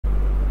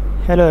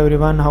Hello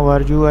everyone, how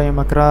are you? I am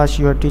Akrash,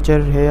 your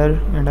teacher here,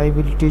 and I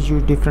will teach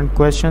you different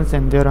questions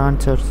and their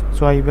answers.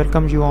 So I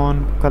welcome you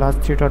on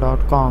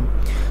classtheta.com.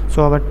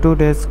 So our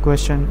today's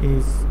question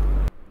is: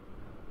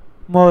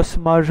 Most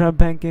modern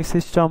banking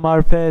systems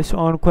are based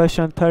on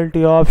question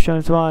 30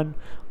 options. 1.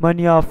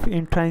 Money of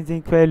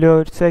intrinsic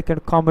value.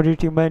 2nd.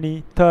 Commodity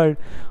money. 3rd.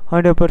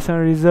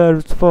 100%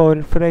 reserves.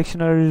 4.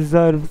 Fractional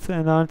reserves.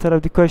 And the answer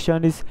of the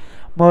question is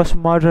most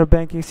modern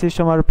banking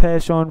systems are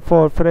based on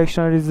 4.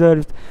 Fractional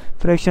reserves.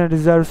 Fractional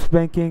reserves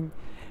banking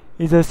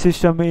is a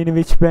system in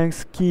which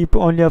banks keep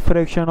only a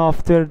fraction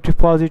of their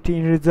deposit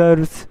in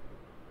reserves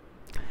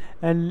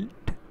and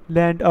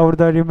lend out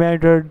the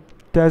remainder,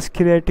 thus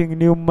creating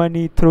new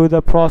money through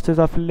the process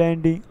of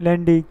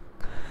lending.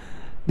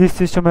 This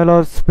system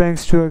allows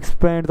banks to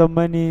expand the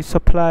money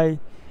supply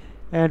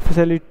and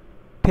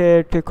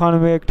facilitate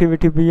economic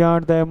activity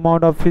beyond the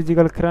amount of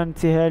physical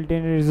currency held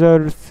in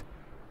reserves.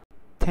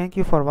 Thank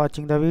you for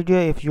watching the video.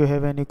 If you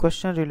have any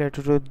question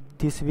related to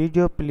this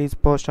video, please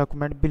post a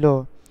comment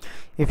below.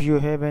 If you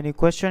have any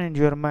question in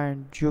your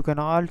mind, you can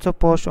also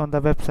post on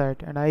the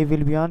website and I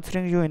will be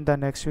answering you in the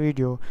next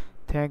video.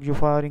 Thank you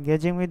for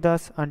engaging with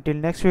us. Until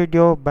next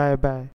video, bye bye.